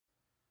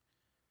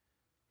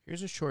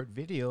Here's a short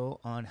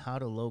video on how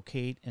to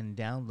locate and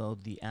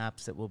download the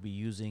apps that we'll be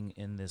using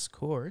in this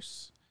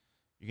course.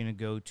 You're going to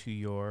go to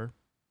your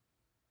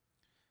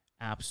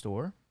App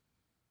Store.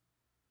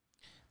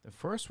 The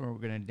first one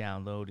we're going to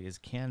download is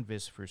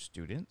Canvas for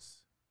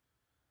Students.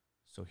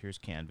 So here's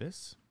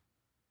Canvas.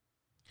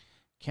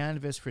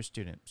 Canvas for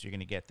Students. You're going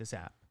to get this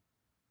app.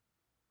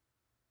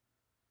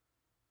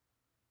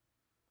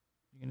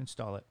 You can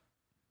install it.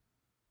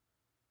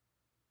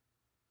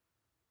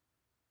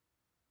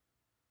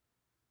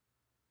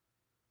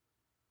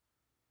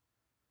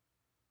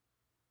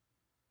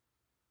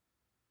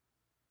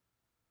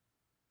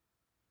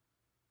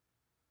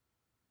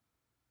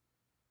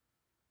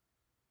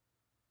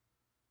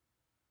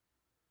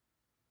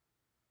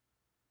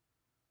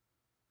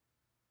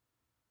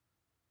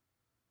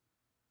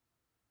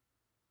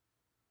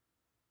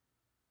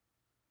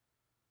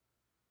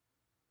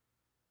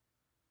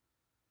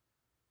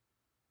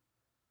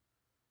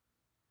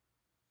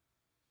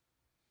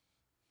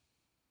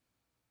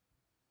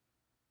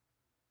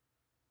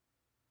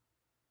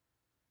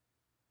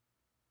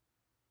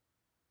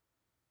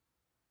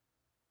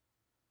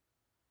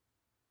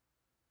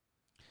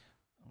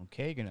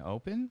 Okay, you're going to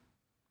open.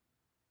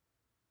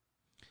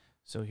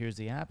 So here's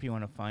the app. You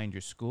want to find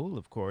your school.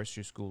 Of course,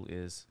 your school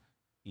is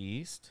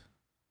East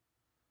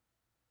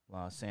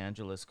Los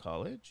Angeles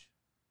College.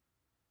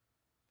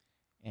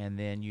 And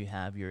then you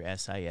have your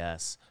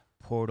SIS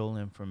portal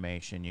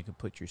information. You can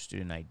put your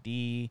student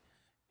ID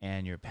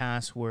and your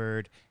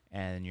password,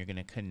 and you're going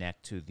to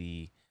connect to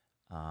the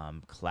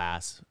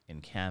class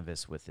in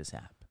Canvas with this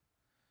app.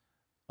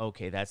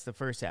 Okay, that's the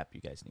first app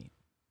you guys need.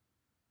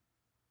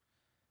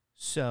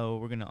 So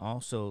we're going to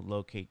also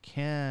locate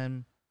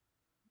I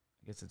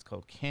guess it's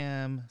called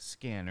Cam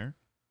Scanner.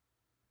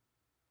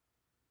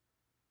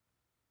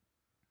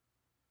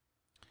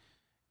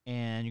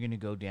 And you're going to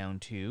go down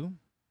to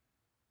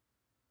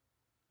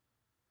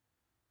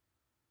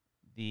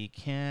the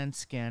Can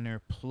Scanner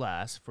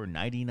Plus for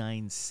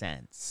 99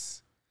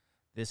 cents.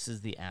 This is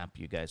the app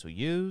you guys will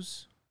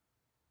use.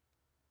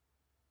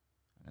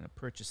 I'm going to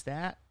purchase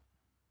that.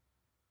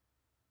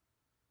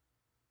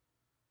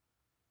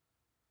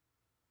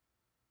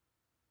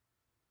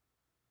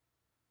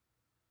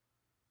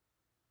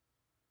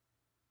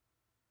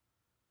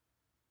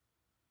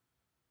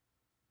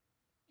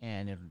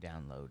 And it'll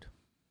download.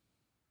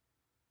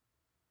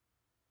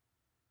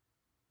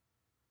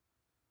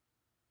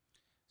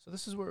 So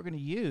this is what we're going to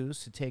use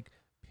to take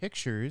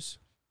pictures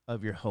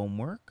of your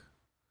homework.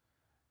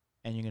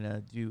 And you're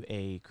going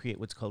to create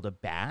what's called a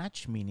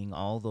batch, meaning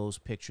all those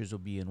pictures will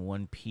be in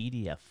one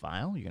PDF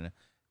file. You're going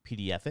to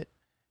PDF it.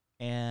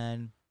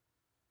 And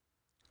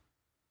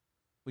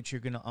what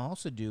you're going to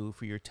also do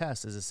for your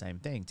test is the same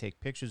thing.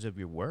 Take pictures of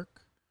your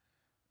work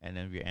and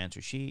of your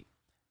answer sheet.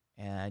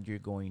 And you're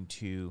going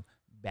to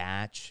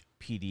batch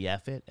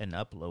PDF it and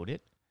upload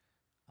it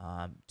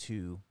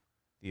to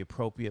the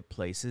appropriate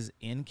places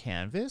in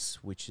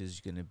Canvas, which is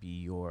going to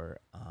be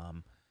your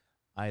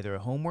either a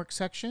homework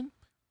section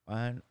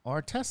or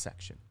a test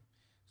section.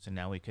 So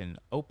now we can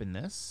open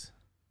this.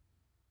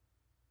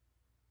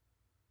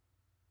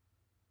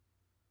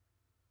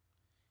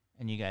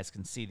 And you guys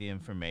can see the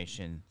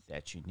information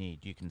that you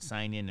need. You can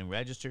sign in and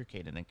register,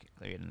 create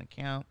an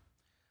account.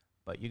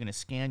 But you're going to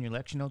scan your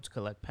lecture notes,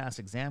 collect past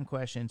exam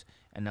questions,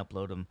 and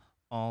upload them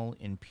all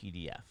in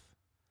PDF.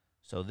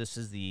 So this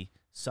is the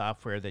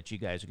software that you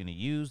guys are going to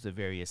use, the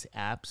various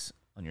apps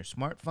on your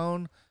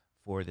smartphone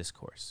for this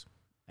course.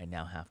 I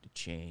now have to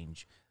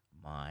change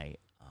my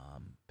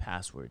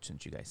password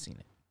since you guys seen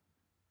it.